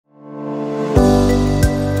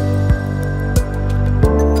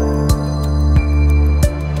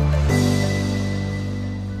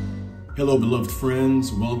Hello, beloved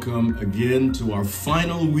friends. Welcome again to our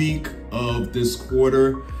final week of this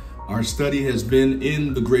quarter. Our study has been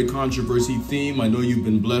in the Great Controversy theme. I know you've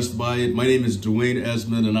been blessed by it. My name is Dwain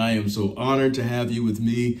Esmond, and I am so honored to have you with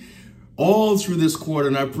me all through this quarter.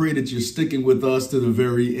 And I pray that you're sticking with us to the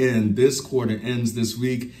very end. This quarter ends this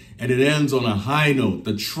week, and it ends on a high note.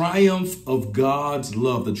 The triumph of God's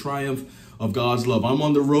love. The triumph of God's love. I'm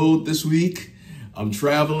on the road this week. I'm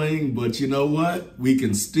traveling, but you know what? We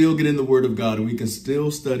can still get in the Word of God, and we can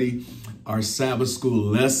still study our Sabbath school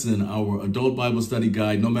lesson, our adult Bible study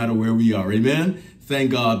guide, no matter where we are. Amen?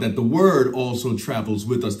 Thank God that the Word also travels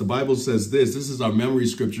with us. The Bible says this. This is our memory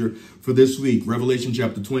scripture for this week, Revelation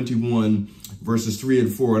chapter 21, verses 3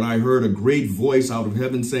 and 4. And I heard a great voice out of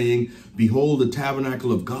heaven saying, "Behold, the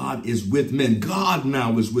tabernacle of God is with men." God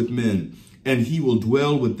now is with men. And he will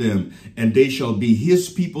dwell with them, and they shall be his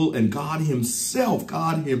people, and God himself,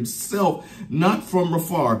 not from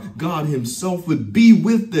afar, God himself would be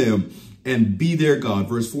with them and be their God.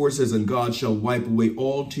 Verse 4 says, "And God shall wipe away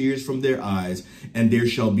all tears from their eyes, and there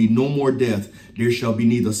shall be no more death. There shall be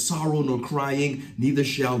neither sorrow nor crying, neither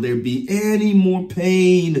shall there be any more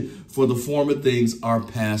pain, for the former things are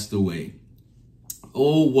passed away."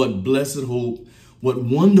 Oh, what blessed hope, what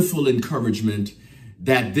wonderful encouragement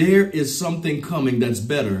that there is something coming that's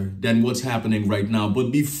better than what's happening right now.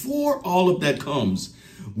 But before all of that comes,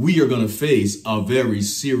 we are going to face a very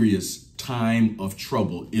serious time of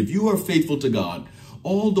trouble. If you are faithful to God,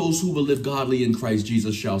 all those who will live godly in Christ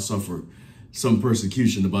Jesus shall suffer some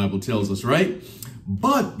persecution, the Bible tells us, right?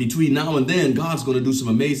 But between now and then, God's going to do some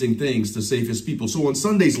amazing things to save his people. So on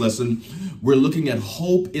Sunday's lesson, we're looking at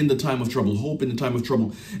hope in the time of trouble, hope in the time of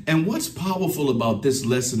trouble. And what's powerful about this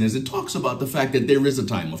lesson is it talks about the fact that there is a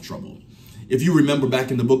time of trouble. If you remember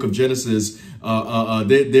back in the book of Genesis,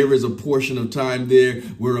 there is a portion of time there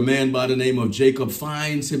where a man by the name of Jacob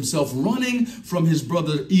finds himself running from his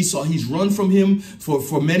brother Esau. He's run from him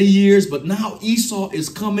for many years, but now Esau is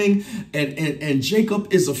coming, and Jacob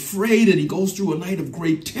is afraid, and he goes through a night of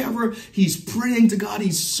great terror. He's praying to God.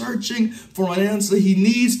 He's searching for an answer. He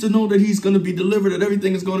needs to know that he's going to be delivered, that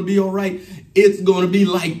everything is going to be all right. It's going to be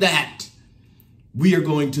like that. We are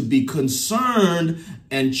going to be concerned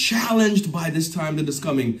and challenged by this time that is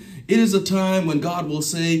coming. It is a time when God will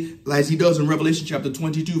say, as he does in Revelation chapter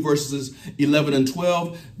 22, verses 11 and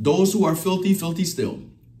 12, those who are filthy, filthy still.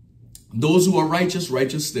 Those who are righteous,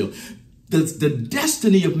 righteous still. The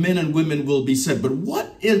destiny of men and women will be set. But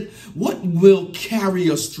what will carry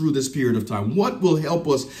us through this period of time? What will help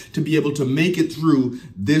us to be able to make it through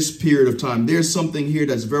this period of time? There's something here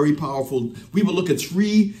that's very powerful. We will look at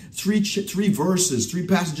three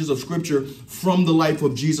passages of scripture from the life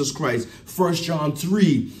of Jesus Christ. 1 John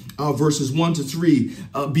 3, verses 1 to 3.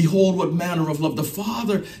 "Behold, what manner of love the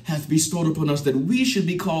Father hath bestowed upon us, that we should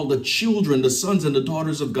be called the children, the sons and the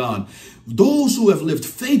daughters of God. Those who have lived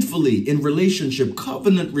faithfully in relationship,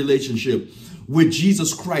 covenant relationship with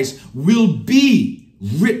Jesus Christ, will be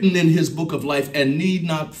written in his book of life and need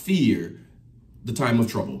not fear the time of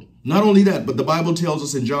trouble." Not only that, but the Bible tells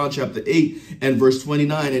us in John chapter 8 and verse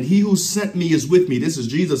 29, "And he who sent me is with me." This is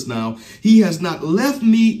Jesus now. "He has not left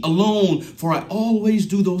me alone, for I always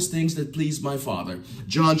do those things that please my Father."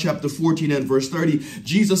 John chapter 14 and verse 30,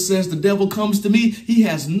 Jesus says, "The devil comes to me. He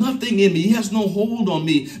has nothing in me. He has no hold on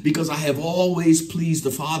me, because I have always pleased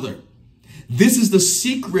the Father." This is the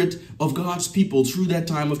secret of God's people through that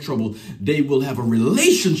time of trouble. They will have a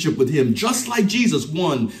relationship with him, just like Jesus,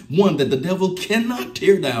 one that the devil cannot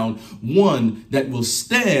tear down, one that will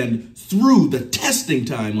stand through the testing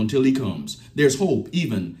time until he comes. There's hope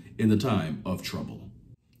even in the time of trouble.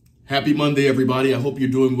 Happy Monday, everybody. I hope you're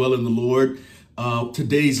doing well in the Lord.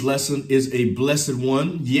 Today's lesson is a blessed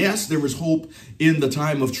one. Yes, there is hope in the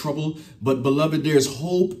time of trouble, but beloved, there's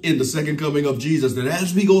hope in the second coming of Jesus. That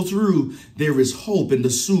as we go through, there is hope in the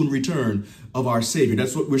soon return of our Savior.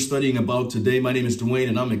 That's what we're studying about today. My name is Dwain,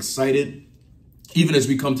 and I'm excited even as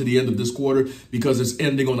we come to the end of this quarter, because it's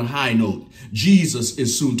ending on a high note. Jesus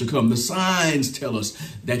is soon to come. The signs tell us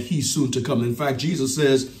that he's soon to come. In fact, Jesus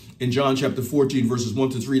says, in John chapter 14, verses 1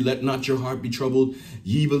 to 3, "Let not your heart be troubled.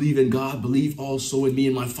 Ye believe in God, believe also in me.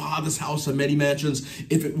 In my Father's house are many mansions.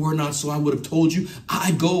 If it were not so, I would have told you.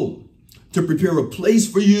 I go to prepare a place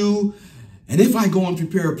for you. And if I go and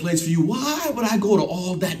prepare a place for you, why would I go to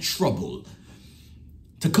all that trouble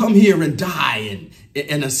to come here and die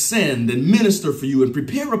and ascend and minister for you and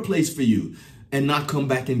prepare a place for you and not come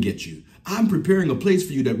back and get you? I'm preparing a place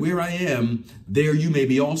for you, that where I am, there you may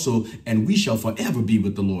be also, and we shall forever be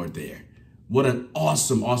with the Lord there." What an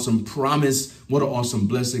awesome, awesome promise. What an awesome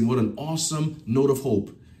blessing. What an awesome note of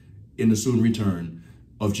hope in the soon return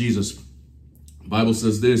of Jesus. The Bible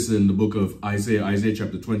says this in the book of Isaiah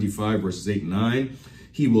chapter 25, verses 8 and 9.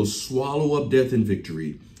 He will swallow up death in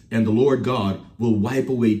victory, and the Lord God will wipe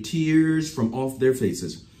away tears from off their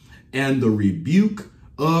faces, and the rebuke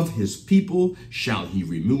of his people shall he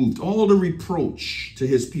remove. All the reproach to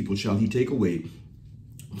his people shall he take away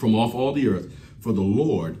from off all the earth, for the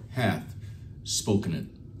Lord hath spoken it.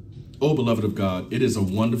 Oh, beloved of God, it is a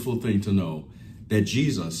wonderful thing to know that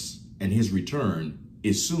Jesus and his return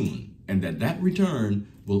is soon, and that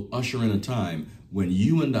return will usher in a time when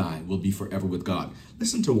you and I will be forever with God.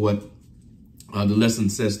 Listen to what the lesson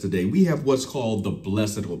says today. We have what's called the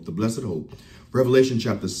blessed hope, the blessed hope. Revelation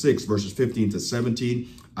chapter 6, verses 15 to 17,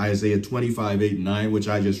 Isaiah 25, 8 and 9, which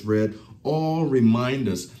I just read, all remind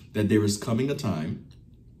us that there is coming a time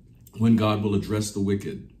when God will address the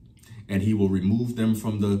wicked, and he will remove them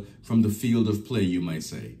from the field of play, you might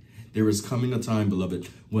say. There is coming a time, beloved,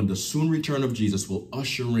 when the soon return of Jesus will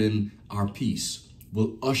usher in our peace,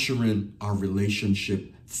 will usher in our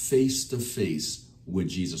relationship face to face with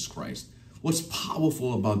Jesus Christ. What's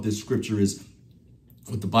powerful about this scripture is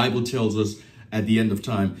what the Bible tells us at the end of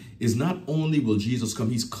time is not only will Jesus come,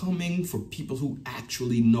 he's coming for people who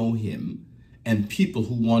actually know him and people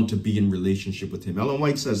who want to be in relationship with him. Ellen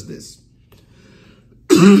White says this: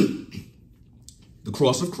 the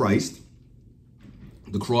cross of Christ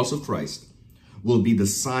will be the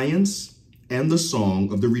science and the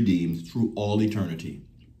song of the redeemed through all eternity.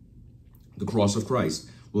 The cross of Christ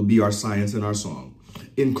will be our science and our song.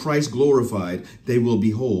 In Christ glorified, they will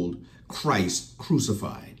behold Christ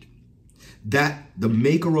crucified. That the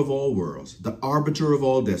maker of all worlds, the arbiter of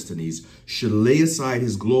all destinies, should lay aside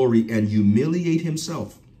his glory and humiliate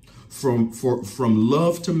himself from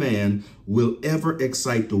love to man will ever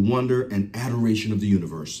excite the wonder and adoration of the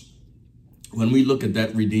universe. When we look at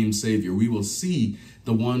that redeemed Savior, we will see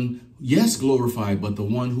the one, yes, glorified, but the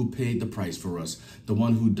one who paid the price for us, the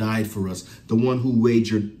one who died for us, the one who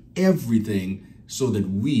wagered everything so that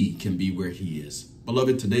we can be where he is.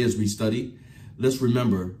 Beloved, today as we study, let's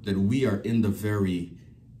remember that we are in the very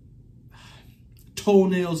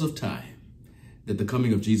toenails of time, that the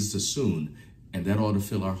coming of Jesus is soon, and that ought to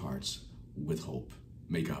fill our hearts with hope.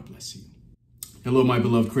 May God bless you. Hello, my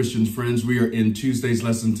beloved Christian friends. We are in Tuesday's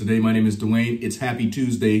lesson today. My name is Dwayne. It's Happy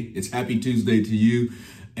Tuesday. It's Happy Tuesday to you,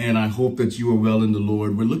 and I hope that you are well in the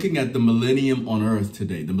Lord. We're looking at the millennium on earth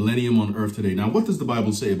today, the millennium on earth today. Now, what does the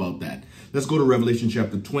Bible say about that? Let's go to Revelation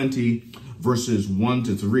chapter 20, verses 1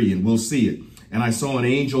 to 3, and we'll see it. And I saw an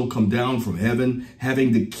angel come down from heaven,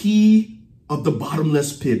 having the key of the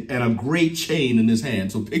bottomless pit and a great chain in his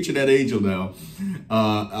hand. So picture that angel now,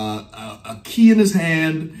 a key in his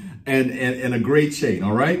hand and a great chain,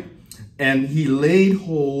 all right? And he laid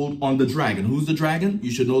hold on the dragon. Who's the dragon?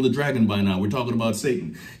 You should know the dragon by now. We're talking about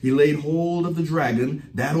Satan. He laid hold of the dragon,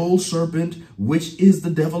 that old serpent, which is the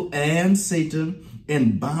devil and Satan,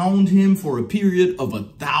 and bound him for a period of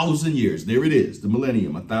 1,000 years. There it is, the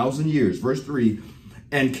millennium, 1,000 years. Verse 3,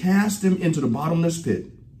 and cast him into the bottomless pit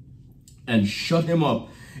and shut him up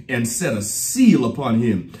and set a seal upon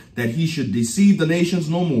him, that he should deceive the nations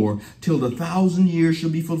no more till the 1,000 years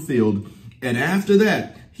should be fulfilled. And after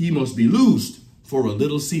that, he must be loosed for a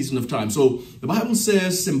little season of time. So the Bible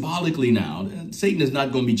says symbolically now, Satan is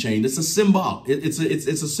not going to be chained. It's a symbol. It's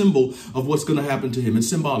a symbol of what's going to happen to him. It's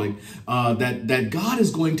symbolic that God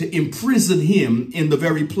is going to imprison him in the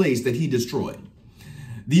very place that he destroyed.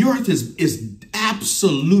 The earth is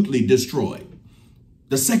absolutely destroyed.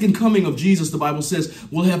 The second coming of Jesus, the Bible says,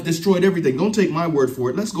 will have destroyed everything. Don't take my word for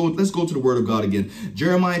it. Let's go to the word of God again.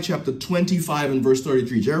 Jeremiah chapter 25 and verse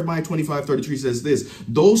 33. Jeremiah 25:33 says this: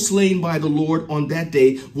 those slain by the Lord on that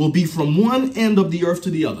day will be from one end of the earth to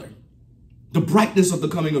the other. The brightness of the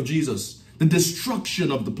coming of Jesus, the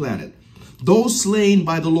destruction of the planet. Those slain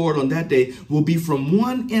by the Lord on that day will be from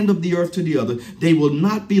one end of the earth to the other. They will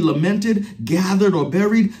not be lamented, gathered, or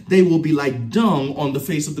buried. They will be like dung on the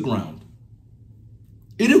face of the ground.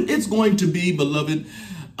 It's going to be, beloved,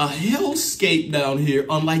 a hellscape down here,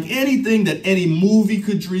 unlike anything that any movie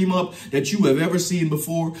could dream up that you have ever seen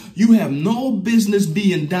before. You have no business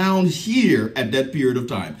being down here at that period of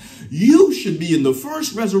time. You should be in the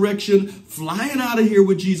first resurrection, flying out of here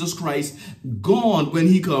with Jesus Christ, gone when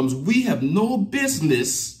he comes. We have no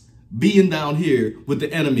business being down here with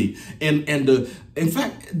the enemy. And in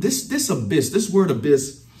fact, this abyss, this word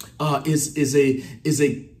abyss, is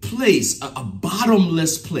a place, a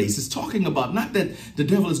bottomless place. It's talking about not that the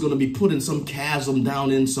devil is going to be put in some chasm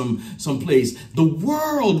down in some place. The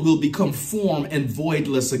world will become form and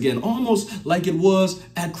voidless again, almost like it was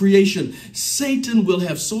at creation. Satan will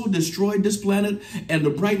have so destroyed this planet, and the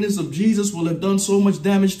brightness of Jesus will have done so much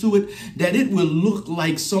damage to it that it will look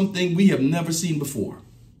like something we have never seen before.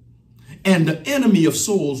 And the enemy of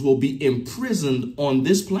souls will be imprisoned on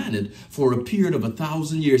this planet for a period of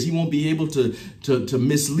 1,000 years. He won't be able to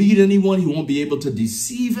mislead anyone. He won't be able to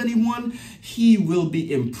deceive anyone. He will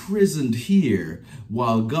be imprisoned here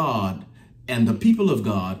while God and the people of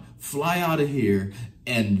God fly out of here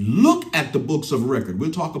and look at the books of record.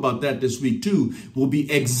 We'll talk about that this week too. We'll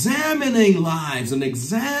be examining lives and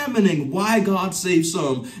examining why God saved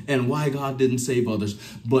some and why God didn't save others.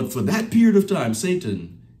 But for that period of time,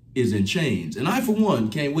 Satan is in chains. And I, for one,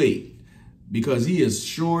 can't wait, because he has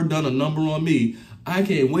sure done a number on me. I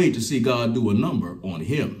can't wait to see God do a number on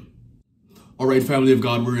him. All right, family of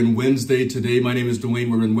God, we're in Wednesday today. My name is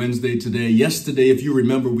Dwayne. We're in Wednesday today. Yesterday, if you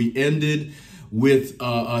remember, we ended with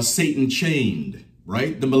Satan chained,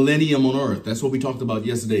 right? The millennium on earth. That's what we talked about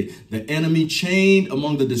yesterday. The enemy chained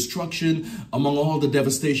among the destruction, among all the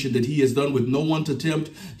devastation that he has done with no one to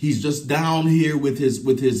tempt. He's just down here with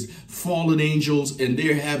his fallen angels, and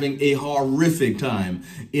they're having a horrific time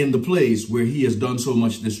in the place where he has done so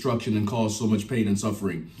much destruction and caused so much pain and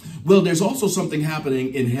suffering. Well, there's also something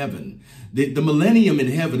happening in heaven. The millennium in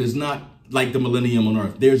heaven is not like the millennium on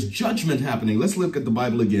earth. There's judgment happening. Let's look at the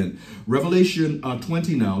Bible again. Revelation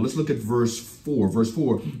 20 now. Let's look at verse 4. Verse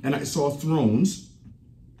 4. And I saw thrones,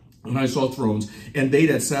 and they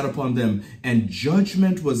that sat upon them, and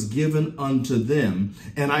judgment was given unto them.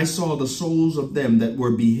 And I saw the souls of them that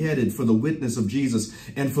were beheaded for the witness of Jesus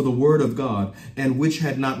and for the word of God, and which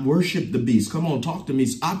had not worshipped the beast. Come on, talk to me.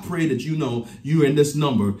 I pray that you know you're in this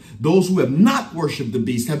number. Those who have not worshipped the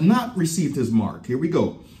beast have not received his mark. Here we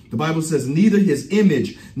go. The Bible says, neither his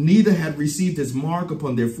image, neither had received his mark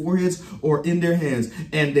upon their foreheads or in their hands.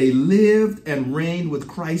 And they lived and reigned with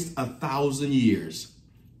Christ 1,000 years.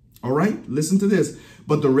 All right, listen to this.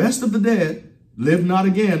 But the rest of the dead live not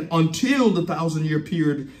again until the 1,000-year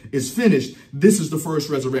period is finished. This is the first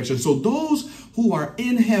resurrection. So those who are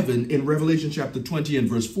in heaven in Revelation chapter 20 and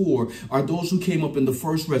verse 4 are those who came up in the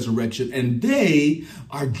first resurrection, and they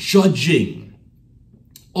are judging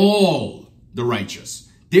all the righteous.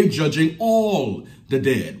 They're judging all the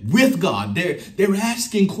dead with God. They're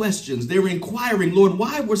asking questions. They're inquiring, Lord,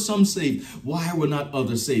 why were some saved? Why were not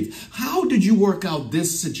others saved? How did you work out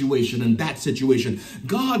this situation and that situation?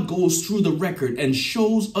 God goes through the record and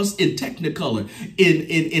shows us in technicolor,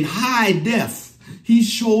 in high def. He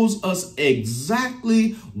shows us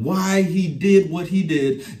exactly why he did what he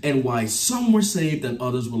did and why some were saved and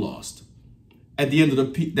others were lost. At the end of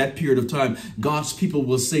that period of time, God's people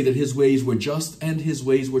will say that his ways were just and his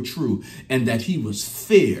ways were true, and that he was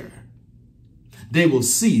fair. They will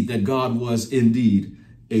see that God was indeed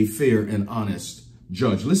a fair and honest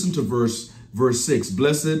judge. Listen to verse 6.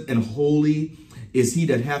 Blessed and holy is he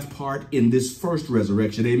that hath part in this first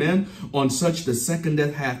resurrection. Amen. On such the second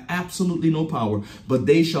death hath absolutely no power, but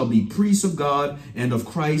they shall be priests of God and of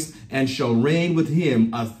Christ, and shall reign with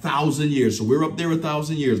him 1,000 years. So we're up there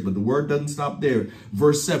 1,000 years, but the word doesn't stop there.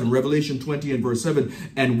 Verse 7, Revelation 20 and verse 7.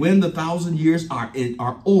 And when the 1,000 years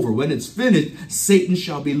are over, when it's finished, Satan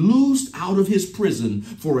shall be loosed out of his prison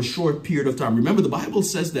for a short period of time. Remember, the Bible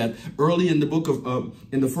says that early in the book of,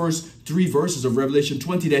 in the first 3 verses of Revelation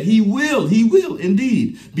 20, that he will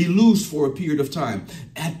indeed be loosed for a period of time.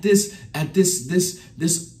 At this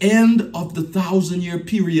end of the 1,000-year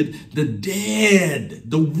period, the dead,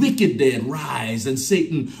 the wicked dead rise, and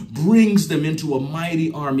Satan brings them into a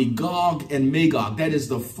mighty army, Gog and Magog. That is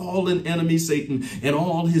the fallen enemy, Satan, and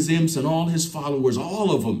all his imps and all his followers.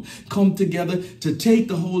 All of them come together to take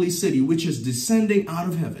the holy city, which is descending out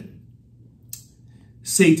of heaven.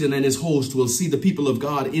 Satan and his host will see the people of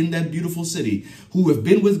God in that beautiful city who have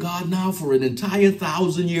been with God now for an entire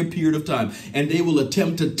 1,000-year period of time. And they will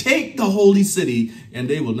attempt to take the holy city, and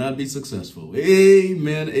they will not be successful.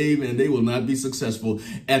 Amen, amen. They will not be successful.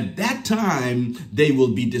 At that time, they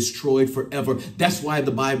will be destroyed forever. That's why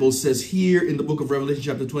the Bible says here in the book of Revelation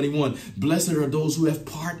chapter 21, blessed are those who have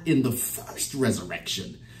part in the first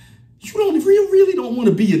resurrection. You really don't want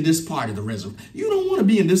to be in this part of the resurrection. You don't want to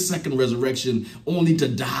be in this second resurrection only to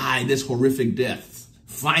die this horrific death.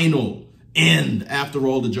 Final end after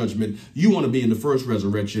all the judgment. You want to be in the first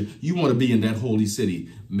resurrection. You want to be in that holy city.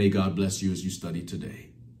 May God bless you as you study today.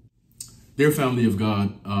 Dear family of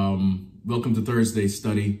God, welcome to Thursday's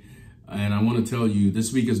study. And I want to tell you,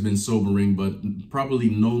 this week has been sobering, but probably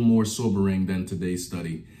no more sobering than today's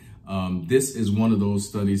study. This is one of those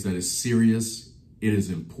studies that is serious, it is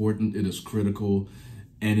important, it is critical,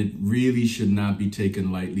 and it really should not be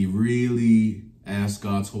taken lightly. Really ask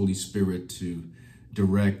God's Holy Spirit to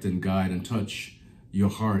direct and guide and touch your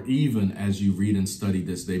heart, even as you read and study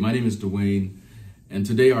this day. My name is Dwain, and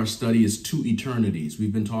today our study is Two Eternities.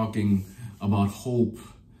 We've been talking about hope,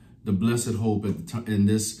 the blessed hope in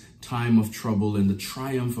this time of trouble and the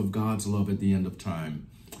triumph of God's love at the end of time.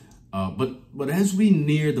 But as we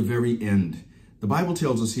near the very end, the Bible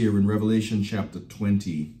tells us here in Revelation chapter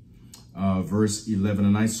 20, verse 11,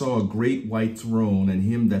 "And I saw a great white throne and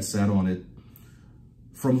him that sat on it,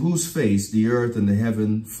 from whose face the earth and the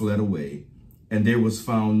heaven fled away, and there was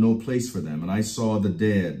found no place for them. And I saw the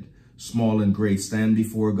dead, small and great, stand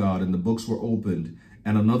before God, and the books were opened,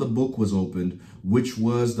 and another book was opened, which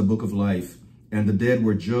was the book of life. And the dead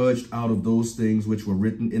were judged out of those things which were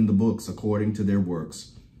written in the books according to their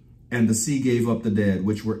works. And the sea gave up the dead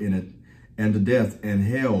which were in it, and the death and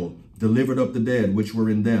hell delivered up the dead which were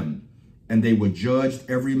in them. And they were judged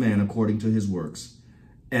every man according to his works.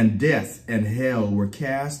 And death and hell were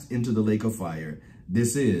cast into the lake of fire.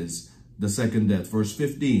 This is the second death." Verse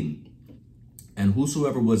 15, "And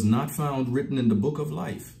whosoever was not found written in the book of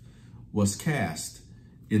life was cast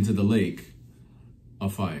into the lake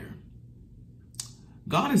of fire."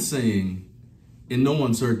 God is saying in no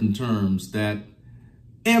uncertain terms that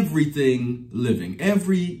everything living,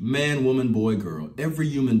 every man, woman, boy, girl, every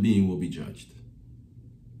human being will be judged.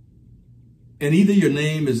 And either your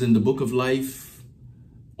name is in the book of life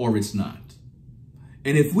or it's not.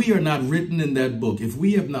 And if we are not written in that book, if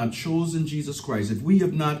we have not chosen Jesus Christ, if we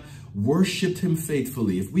have not worshiped him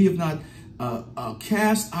faithfully, if we have not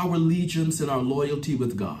cast our allegiance and our loyalty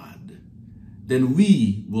with God, then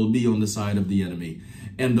we will be on the side of the enemy.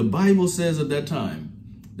 And the Bible says at that time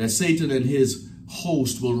that Satan and his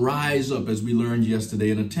host will rise up, as we learned yesterday,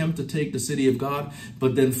 and attempt to take the city of God,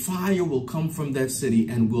 but then fire will come from that city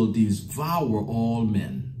and will devour all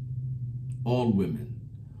men, all women,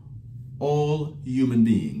 all human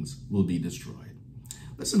beings will be destroyed.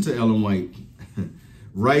 Listen to Ellen White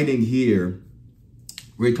writing here,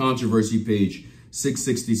 Great Controversy, page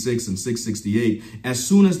 666 and 668. "As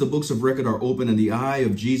soon as the books of record are open and the eye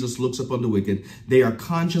of Jesus looks upon the wicked, they are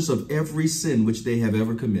conscious of every sin which they have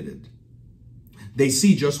ever committed. They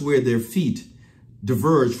see just where their feet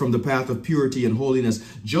diverge from the path of purity and holiness,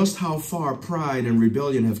 just how far pride and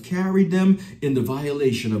rebellion have carried them in the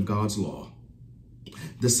violation of God's law.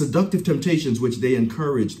 The seductive temptations which they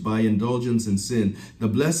encouraged by indulgence in sin, the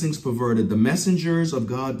blessings perverted, the messengers of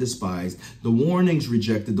God despised, the warnings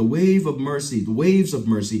rejected, the waves of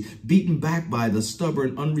mercy beaten back by the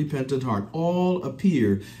stubborn, unrepentant heart, all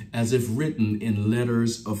appear as if written in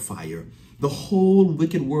letters of fire. The whole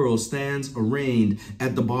wicked world stands arraigned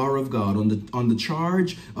at the bar of God on the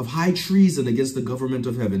charge of high treason against the government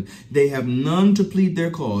of heaven. They have none to plead their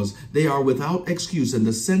cause. They are without excuse, and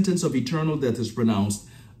the sentence of eternal death is pronounced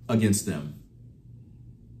against them."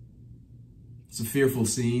 It's a fearful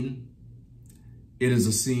scene. It is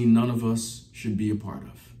a scene none of us should be a part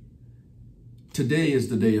of. Today is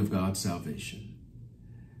the day of God's salvation.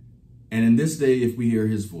 And in this day, if we hear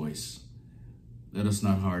his voice, let us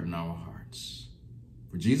not harden our hearts.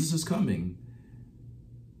 For Jesus is coming,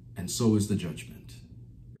 and so is the judgment.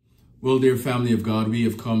 Well, dear family of God, we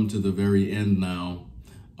have come to the very end now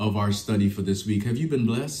of our study for this week. Have you been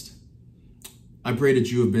blessed? I pray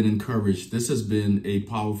that you have been encouraged. This has been a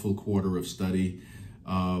powerful quarter of study.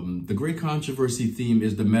 The Great Controversy theme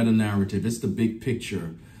is the meta-narrative. It's the big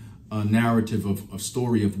picture narrative of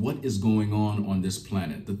story of what is going on this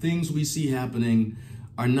planet. The things we see happening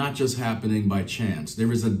are not just happening by chance.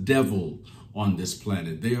 There is a devil on this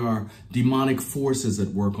planet. There are demonic forces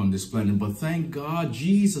at work on this planet. But thank God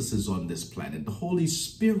Jesus is on this planet. The Holy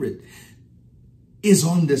Spirit is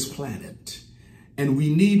on this planet. And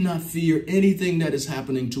we need not fear anything that is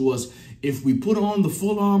happening to us if we put on the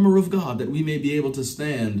full armor of God, that we may be able to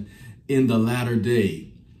stand in the latter day.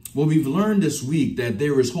 Well, we've learned this week that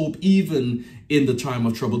there is hope even in the time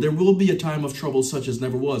of trouble. There will be a time of trouble such as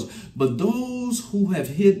never was. But those who have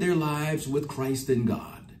hid their lives with Christ in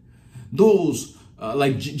God, those,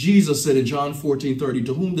 like Jesus said in John 14:30,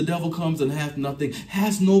 to whom the devil comes and hath nothing,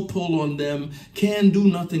 has no pull on them, can do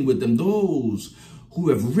nothing with them. Those who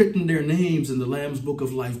have written their names in the Lamb's book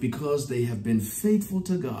of life because they have been faithful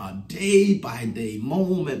to God day by day,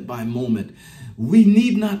 moment by moment, we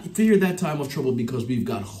need not fear that time of trouble because we've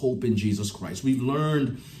got hope in Jesus Christ. We've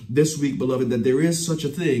learned this week, beloved, that there is such a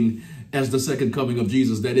thing as the second coming of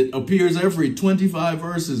Jesus, that it appears every 25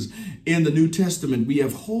 verses in the New Testament. We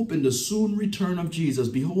have hope in the soon return of Jesus.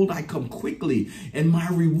 Behold, I come quickly, and my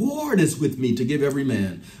reward is with me to give every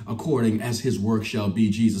man according as his work shall be.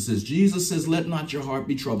 Jesus says, let not your heart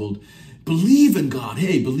be troubled. Believe in God.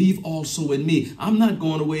 Hey, believe also in me. I'm not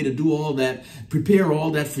going away to do all that, prepare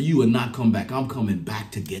all that for you and not come back. I'm coming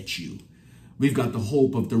back to get you. We've got the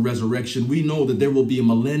hope of the resurrection. We know that there will be a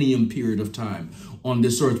millennium period of time on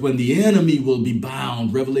this earth when the enemy will be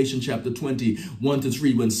bound. Revelation chapter 20,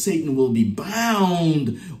 1-3, when Satan will be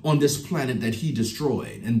bound on this planet that he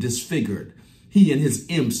destroyed and disfigured. He and his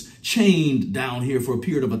imps chained down here for a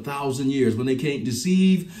period of 1,000 years. When they can't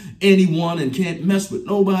deceive anyone and can't mess with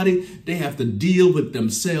nobody, they have to deal with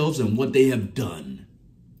themselves and what they have done.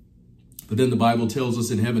 But then the Bible tells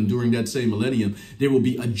us in heaven during that same millennium, there will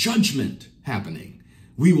be a judgment happening.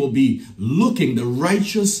 We will be looking, the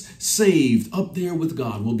righteous saved up there with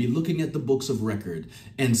God will be looking at the books of record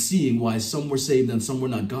and seeing why some were saved and some were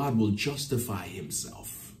not. God will justify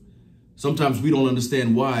himself. Sometimes we don't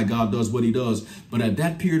understand why God does what he does, but at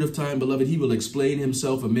that period of time, beloved, he will explain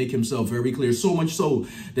himself and make himself very clear, so much so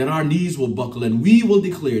that our knees will buckle and we will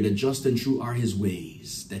declare that just and true are his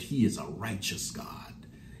ways, that he is a righteous God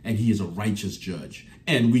and he is a righteous judge,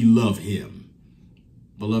 and we love him.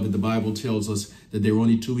 Beloved, the Bible tells us that there are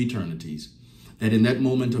only two eternities, that in that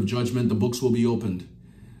moment of judgment, the books will be opened,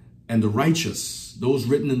 and the righteous, those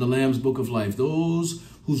written in the Lamb's book of life, those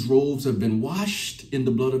whose robes have been washed in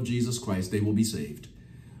the blood of Jesus Christ, they will be saved.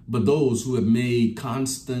 But those who have made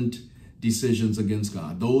constant decisions against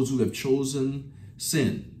God, those who have chosen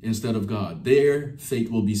sin instead of God, their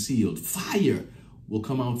fate will be sealed. Fire will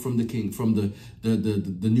come out from the king, from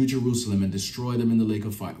the New Jerusalem, and destroy them in the lake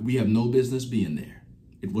of fire. We have no business being there.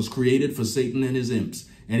 It was created for Satan and his imps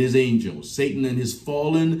and his angels, Satan and his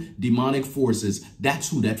fallen demonic forces. That's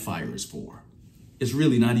who that fire is for. It's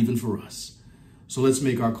really not even for us. So let's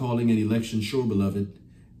make our calling and election sure, beloved,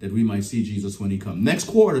 that we might see Jesus when he comes. Next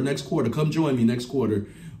quarter, come join me next quarter.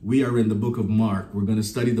 We are in the book of Mark. We're going to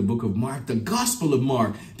study the book of Mark, the gospel of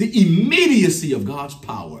Mark, the immediacy of God's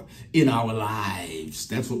power in our lives.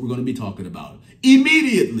 That's what we're going to be talking about.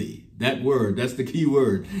 Immediately. That word, that's the key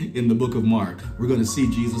word in the book of Mark. We're going to see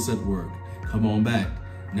Jesus at work. Come on back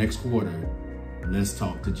next quarter. Let's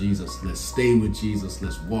talk to Jesus. Let's stay with Jesus.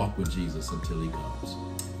 Let's walk with Jesus until he comes.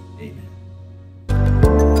 Amen.